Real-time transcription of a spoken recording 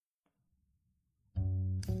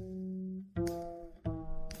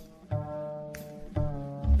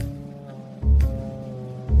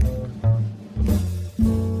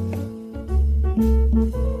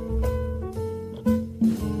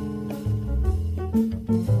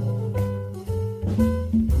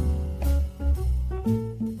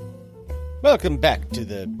welcome back to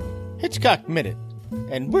the Hitchcock Minute,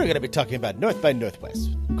 and we're going to be talking about North by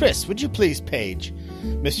Northwest. Chris, would you please page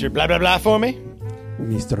Mr. Blah Blah Blah for me?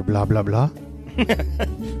 Mr. Blah Blah Blah.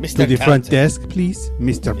 Mr. To the front Townsend. desk, please.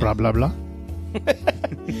 Mr. Blah Blah Blah.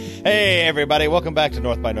 Hey, everybody, welcome back to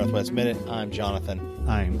North by Northwest Minute. I'm Jonathan.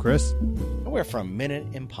 I'm Chris. And we're from Minute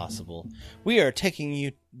Impossible. We are taking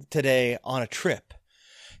you today on a trip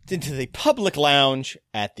into the public lounge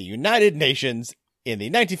at the United Nations in the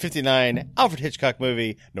 1959 Alfred Hitchcock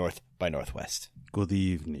movie, North by Northwest. Good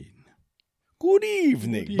evening. Good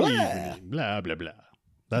evening. Good Blah. evening. Blah, blah, blah.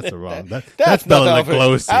 That's the wrong. That's not Bella Alfred.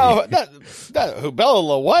 Lugosi. Oh, who?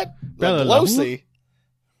 Bella what? Bela Lugosi.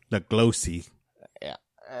 Lugosi. Yeah.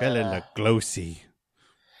 Bella Lugosi.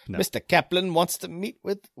 No. Mr. Kaplan wants to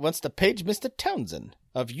page Mr. Townsend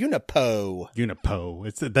of UNIPO.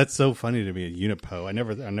 UNIPO. That's so funny to me. UNIPO. I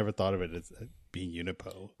never thought of it as being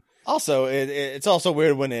UNIPO. Also, it's also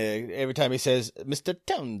weird when every time he says Mr.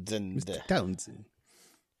 Townsend. Mr. Townsend.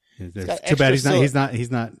 got Too bad extra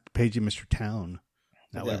he's not paging Mr. Town.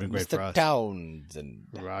 That would have been great Mr. for us. Townsend.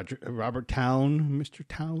 Robert Town, Mr.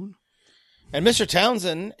 Town. And Mr.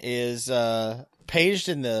 Townsend is paged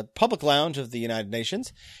in the public lounge of the United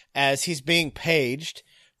Nations. As he's being paged,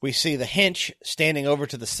 we see the hench standing over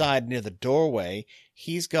to the side near the doorway.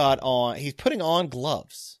 He's putting on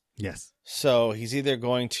gloves. Yes. So he's either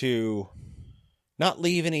going to not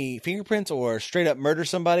leave any fingerprints or straight up murder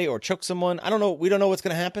somebody or choke someone. I don't know. We don't know what's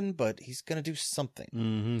going to happen, but he's going to do something.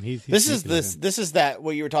 Mm-hmm. This is that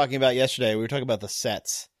what you were talking about yesterday. We were talking about the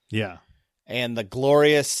sets. Yeah. And the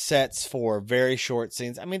glorious sets for very short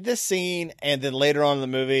scenes. I mean, this scene and then later on in the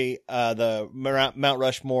movie, the Mount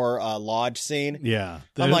Rushmore Lodge scene. Yeah.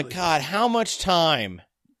 I'm like, God, how much time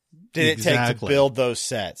did it take to build those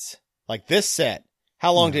sets? Like this set,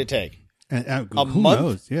 how long did it take? And, A who month?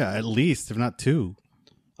 knows? Yeah, at least, if not 2.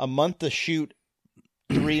 A month to shoot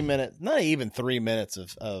 3 minutes, not even 3 minutes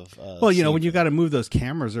of Well, when scene. you got to move those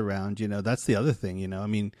cameras around, that's the other thing. I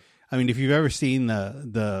mean, if you've ever seen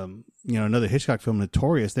the another Hitchcock film,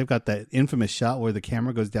 Notorious, they've got that infamous shot where the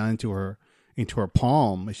camera goes down into her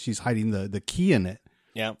palm. She's hiding the key in it.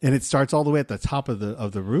 Yeah, and it starts all the way at the top of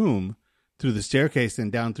the room through the staircase and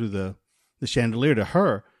down through the chandelier to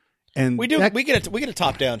her. And we get a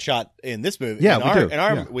top down shot in this movie. Yeah, in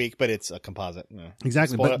our week, but it's a composite. No.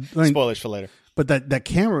 Exactly. Spoilers for later. But that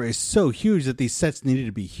camera is so huge that these sets needed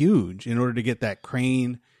to be huge in order to get that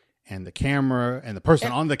crane and the camera and the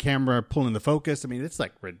person on the camera pulling the focus. I mean, it's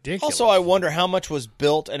like ridiculous. Also, I wonder how much was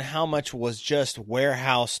built and how much was just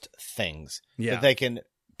warehoused things that they can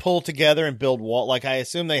pull together and build wall. Like I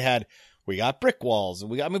assume we got brick walls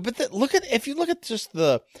and if you look at just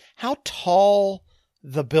how tall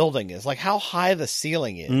the building is, like how high the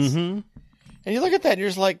ceiling is. Mm-hmm. And you look at that and you're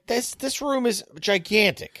just like, this room is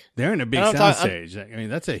gigantic. They're in a big soundstage. I mean,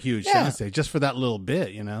 that's a huge soundstage just for that little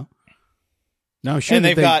bit, No, sure. And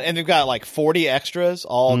they've got like 40 extras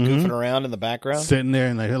all goofing around in the background, sitting there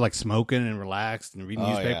and they're like smoking and relaxed and reading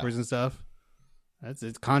newspapers and stuff.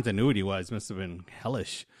 It's continuity wise must have been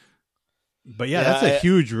hellish. But that's a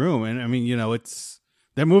huge room, and I mean,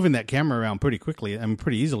 they're moving that camera around pretty quickly. I mean,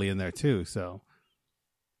 pretty easily in there too. So.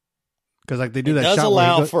 Because like they do that shot.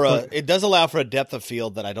 It does allow for a depth of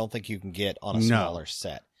field that I don't think you can get on a smaller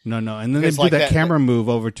set. No, and then they do that camera move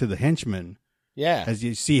over to the henchman. Yeah, as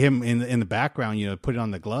you see him in the background, put it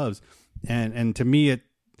on the gloves, and to me it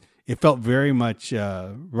felt very much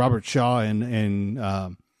Robert Shaw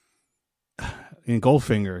in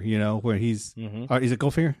Goldfinger. Where he's is it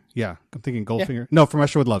Goldfinger? Yeah, I'm thinking Goldfinger. Yeah. No, From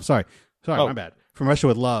Russia with Love. Sorry, my bad. From Russia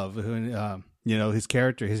with Love. His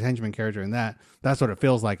character, his henchman character in that's what it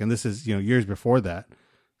feels like. And this is, years before that.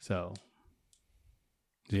 So,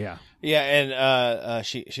 yeah. Yeah. And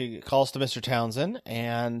she calls to Mr. Townsend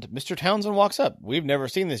and Mr. Townsend walks up. We've never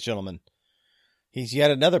seen this gentleman. He's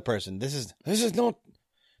yet another person. This is not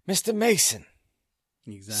Mr. Mason.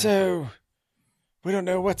 Exactly. So we don't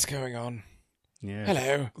know what's going on. Yeah.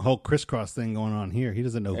 Hello. Whole crisscross thing going on here. He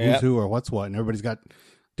doesn't know who's who or what's what. And everybody's got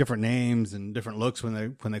different names and different looks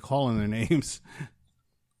when they call in their names.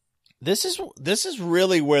 This is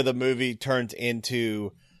really where the movie turns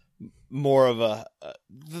into more of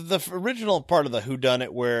the original part of the whodunit,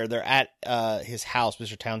 where they're at his house,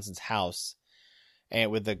 Mr. Townsend's house, and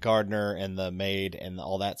with the gardener and the maid and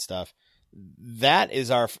all that stuff. That is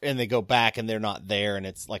and they go back and they're not there, and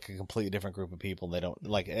it's like a completely different group of people.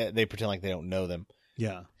 They pretend like they don't know them.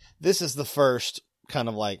 Yeah, this is the first kind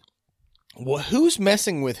of like. Well, who's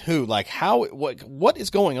messing with who? Like what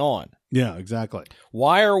is going on? Yeah, exactly.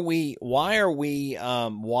 Why are we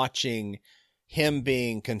watching him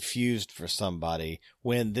being confused for somebody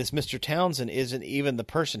when this Mr. Townsend isn't even the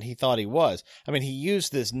person he thought he was. I mean, he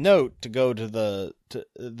used this note to go to the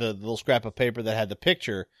little scrap of paper that had the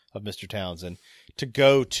picture of Mr. Townsend to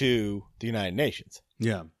go to the United Nations.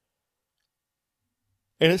 Yeah.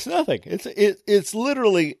 And it's nothing. It's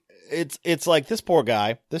literally, it's like this poor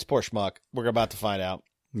guy, this poor schmuck, we're about to find out.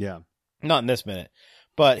 Yeah. Not in this minute.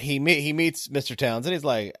 But he meets Mr. Townsend. He's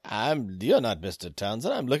like, you're not Mr.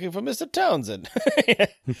 Townsend. I'm looking for Mr. Townsend.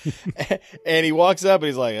 And he walks up and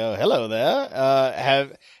he's like, oh, hello there.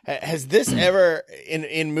 Has this ever,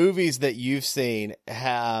 in movies that you've seen,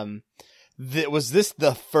 was this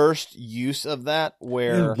the first use of that?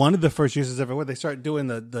 Where one of the first uses of it, where they start doing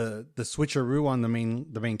the switcheroo on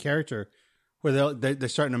the main character, where they're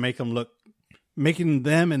starting to making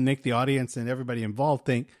them and make the audience and everybody involved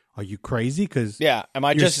think, are you crazy? Because am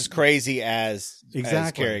I just as crazy as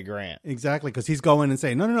Cary Grant? Exactly, because he's going and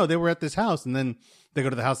saying, no, they were at this house, and then they go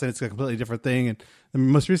to the house and it's a completely different thing. And the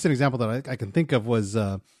most recent example that I can think of was,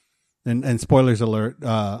 and spoilers alert,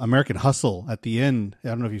 American Hustle at the end. I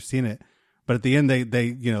don't know if you've seen it, but at the end they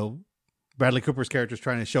Bradley Cooper's character is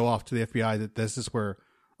trying to show off to the FBI that this is where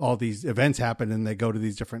all these events happen, and they go to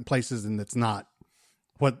these different places, and it's not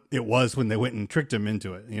what it was when they went and tricked him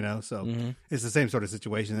into it, So It's the same sort of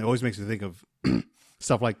situation. It always makes me think of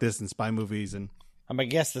stuff like this in spy movies. And I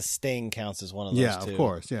guess The Sting counts as one of those too. Yeah, of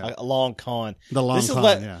course. Yeah, a long con. The long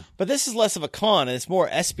con. Yeah, but this is less of a con, and it's more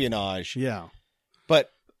espionage. Yeah,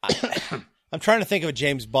 but I'm trying to think of a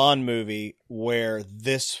James Bond movie where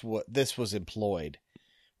this was employed,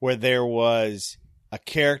 where there was a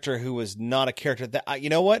character who was not a character. That you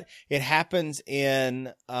know what? It happens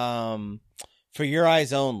in For Your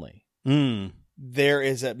Eyes Only. Remember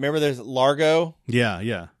there's Largo?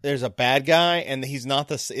 Yeah. There's a bad guy, and he's not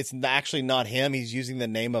it's actually not him. He's using the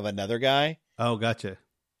name of another guy. Oh, gotcha.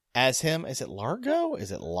 As him. Is it Largo?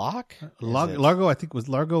 Is it Locke? Largo, I think, was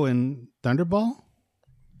Largo in Thunderball?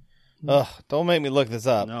 Ugh, don't make me look this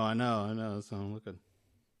up. No, I know. So I'm looking.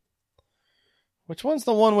 Which one's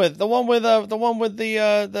the one with the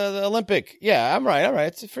Olympic? Yeah, I'm right.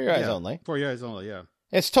 It's For Your Eyes Only. For Your Eyes Only, yeah.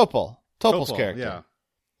 It's Topol's character. Yeah.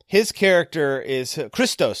 His character is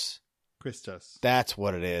Christos. Christos. That's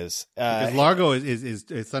what it is. Because Largo is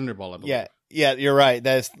Thunderball, I believe. Yeah, you're right.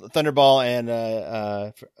 That is Thunderball and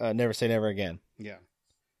Never Say Never Again. Yeah.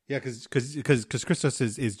 Yeah, because Christos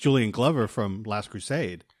is Julian Glover from Last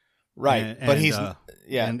Crusade. Right. But he's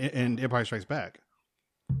and Empire Strikes Back.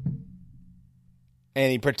 And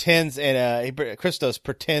he pretends, Christos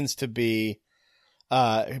pretends to be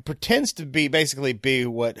basically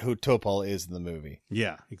who Topol is in the movie.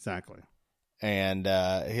 Yeah, exactly. And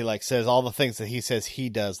he says all the things that he says he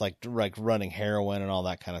does, like running heroin and all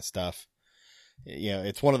that kind of stuff.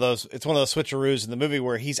 It's one of those switcheroos in the movie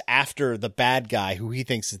where he's after the bad guy who he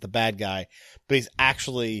thinks is the bad guy, but he's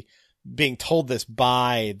actually being told this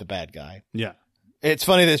by the bad guy. Yeah. It's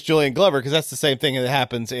funny that it's Julian Glover, because that's the same thing that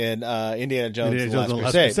happens in Indiana Jones and the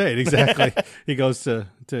Last Crusade. Exactly. He goes to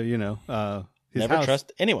his never house.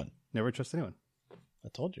 trust anyone. Never trust anyone. I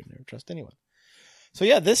told you, never trust anyone. So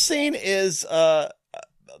yeah, this scene is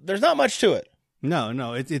there's not much to it.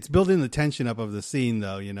 No, it's building the tension up of the scene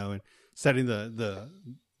though, and setting the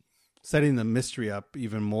mystery up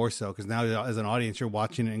even more so, because now as an audience you're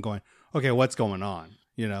watching it and going, okay, what's going on?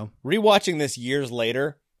 Rewatching this years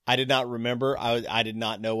later, I did not remember. I did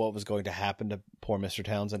not know what was going to happen to poor Mr.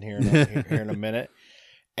 Townsend here in a minute,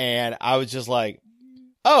 and I was just like,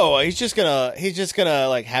 oh, he's just gonna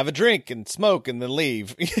have a drink and smoke and then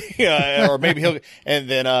leave, or maybe and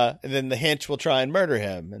then the hench will try and murder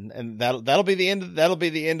him, and that'll be the end. That'll be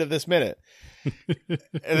the end of this minute. And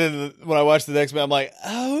then when I watched the next minute, I'm like,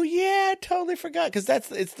 oh yeah, I totally forgot, because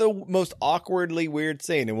it's the most awkwardly weird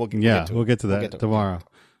scene, and we'll get to that tomorrow.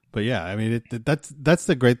 But yeah, I mean, that's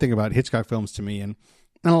the great thing about Hitchcock films to me, and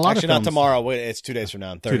a lot of films. Not tomorrow. It's 2 days from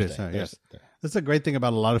now, on Thursday. 2 days, yes. That's a great thing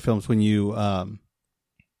about a lot of films when you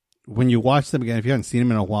watch them again. If you haven't seen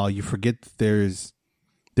them in a while, you forget that there's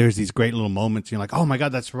these great little moments. And you're like, oh my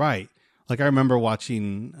god, that's right. Like I remember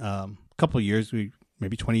watching a couple of years,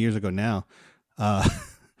 maybe 20 years ago now,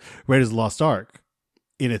 Raiders of the Lost Ark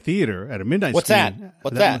in a theater at a midnight. What's screening.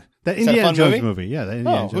 What's that? That Indiana Jones movie? Yeah, that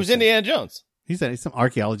Indiana Jones. Who's Indiana Jones? He's some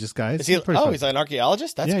archaeologist guy. He's an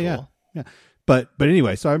archaeologist? That's cool. Yeah. But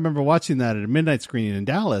anyway, so I remember watching that at a midnight screening in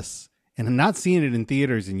Dallas and not seeing it in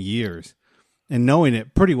theaters in years and knowing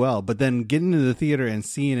it pretty well, but then getting into the theater and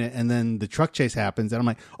seeing it, and then the truck chase happens and I'm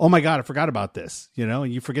like, oh my god, I forgot about this,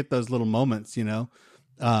 and you forget those little moments,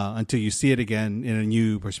 until you see it again in a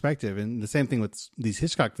new perspective. And the same thing with these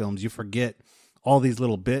Hitchcock films, you forget all these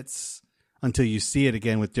little bits until you see it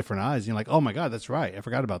again with different eyes. You're like, oh my God, that's right. I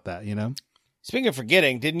forgot about that, Speaking of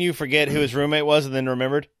forgetting, didn't you forget who his roommate was and then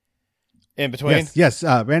remembered in between? Yes.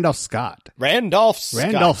 Randolph Scott. Randolph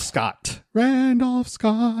Scott.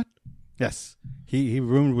 Yes. He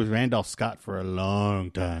roomed with Randolph Scott for a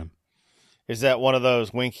long time. Is that one of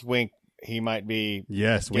those wink, wink, he might be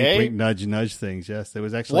Yes, gay? wink, wink, nudge, nudge things. Yes, there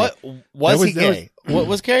was actually... Was he gay?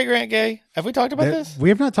 Was Cary Grant gay? Have we talked about this? We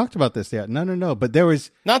have not talked about this yet. No. But there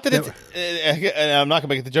was... Not that and I'm not going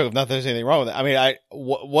to make the joke of not that there's anything wrong with it. I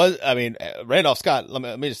mean, Randolph Scott,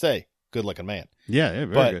 let me just say, good looking man. Yeah,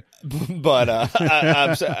 very good. But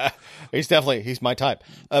he's my type.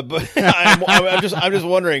 But I'm just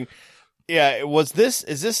wondering, is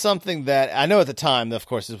this something that, I know at the time, of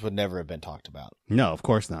course, this would never have been talked about. No, of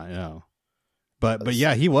course not. No. But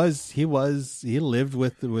yeah, he lived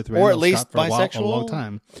with Randolph or at least Scott for bisexual, a long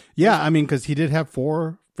time. Yeah, I mean, because he did have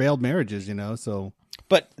 4 failed marriages, so.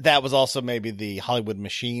 But that was also maybe the Hollywood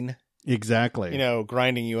machine. Exactly.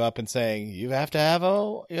 Grinding you up and saying you have to have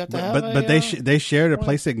But they shared a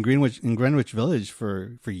place in Greenwich Village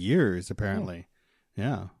for years apparently.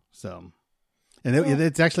 Yeah. So, and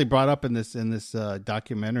it's actually brought up in this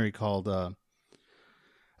documentary called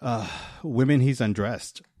 "Women He's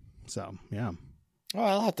Undressed." So yeah. Oh,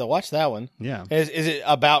 I'll have to watch that one. Yeah. Is it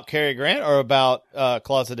about Cary Grant or about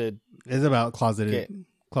closeted? It's about closeted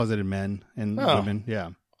men and women.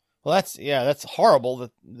 Yeah. Well, that's horrible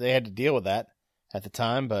that they had to deal with that at the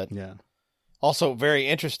time, but also very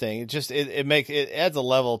interesting. It just it adds a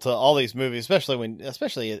level to all these movies,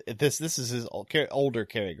 especially this is his older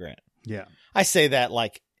Cary Grant. Yeah, I say that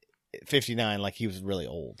like 59, like he was really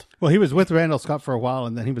old. Well, he was with Randall Scott for a while,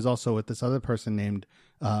 and then he was also with this other person named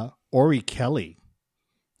Ori Kelly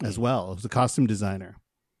as well. He was a costume designer.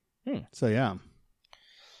 So yeah.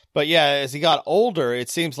 But yeah, as he got older, it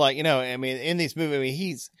seems like, I mean, in these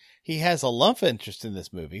movies, he has a love interest in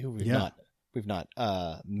this movie who we've not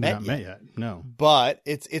met yet. No. But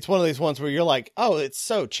it's one of these ones where you're like, oh, it's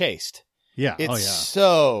so chaste. Yeah. It's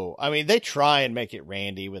so, I mean, they try and make it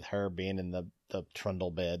randy with her being in the trundle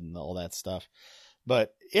bed and all that stuff.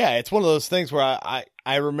 But yeah, it's one of those things where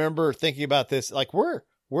I remember thinking about this, like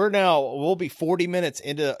we'll be 40 minutes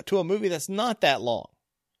into a movie that's not that long.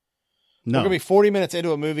 No. We're going to be 40 minutes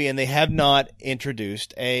into a movie and they have not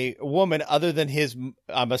introduced a woman other than his,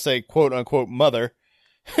 I must say, quote unquote, mother,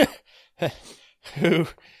 who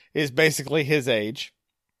is basically his age.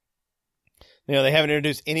 They haven't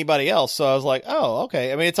introduced anybody else. So I was like, oh,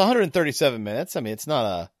 okay. I mean, it's 137 minutes. I mean, it's not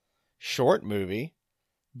a short movie,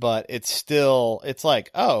 but it's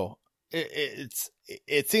like, oh,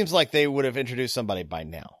 it seems like they would have introduced somebody by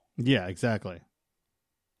now. Yeah, exactly.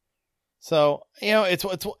 So,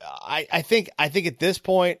 I think at this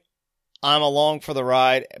point I'm along for the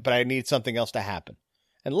ride, but I need something else to happen.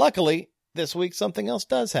 And luckily this week, something else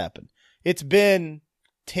does happen. It's been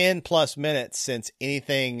 10 plus minutes since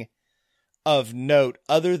anything of note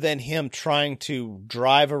other than him trying to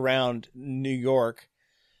drive around New York,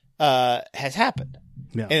 has happened.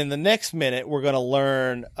 Yeah. And in the next minute, we're going to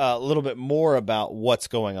learn a little bit more about what's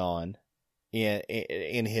going on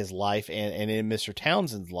in his life and in Mr.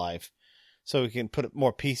 Townsend's life. So we can put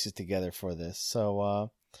more pieces together for this. So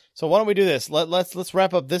why don't we do this? Let's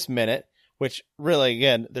wrap up this minute, which really,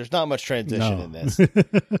 again, there's not much transition in this.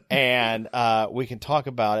 And we can talk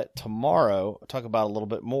about it tomorrow, talk about a little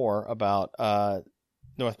bit more about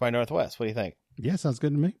North by Northwest. What do you think? Yeah, sounds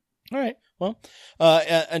good to me. All right. Well,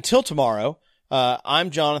 until tomorrow, I'm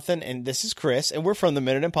Jonathan, and this is Chris, and we're from the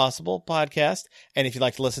Minute Impossible podcast. And if you'd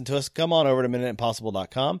like to listen to us, come on over to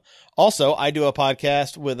MinuteImpossible.com. Also, I do a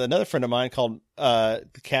podcast with another friend of mine called The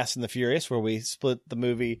Cast and the Furious, where we split the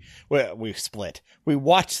movie. We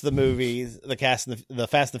watch the movies, the Fast and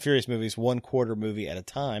the Furious movies, 1/4 movie at a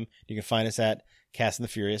time. You can find us at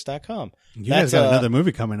castandthefurious.com. You guys got another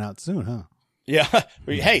movie coming out soon, huh? Yeah.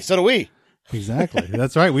 Hey, so do we. Exactly.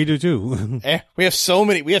 That's right. We do too. We have so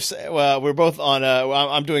many. We're both on.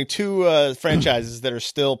 I'm doing 2 franchises that are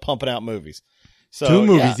still pumping out movies. So 2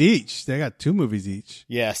 movies each. They got 2 movies each.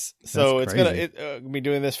 Yes. So it's gonna be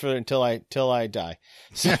doing this until I die.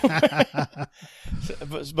 So,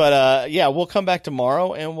 but we'll come back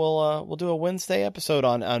tomorrow and we'll do a Wednesday episode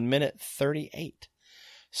on minute 38.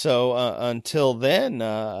 So until then,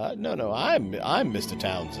 no, I'm Mr.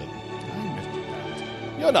 Townsend.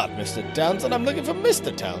 You're not Mr. Townsend. I'm looking for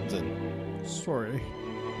Mr. Townsend. Sorry.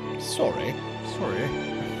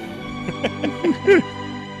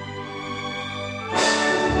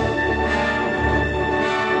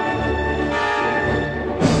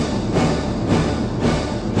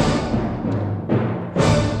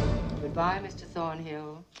 Goodbye, Mr.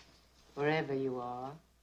 Thornhill, wherever you are.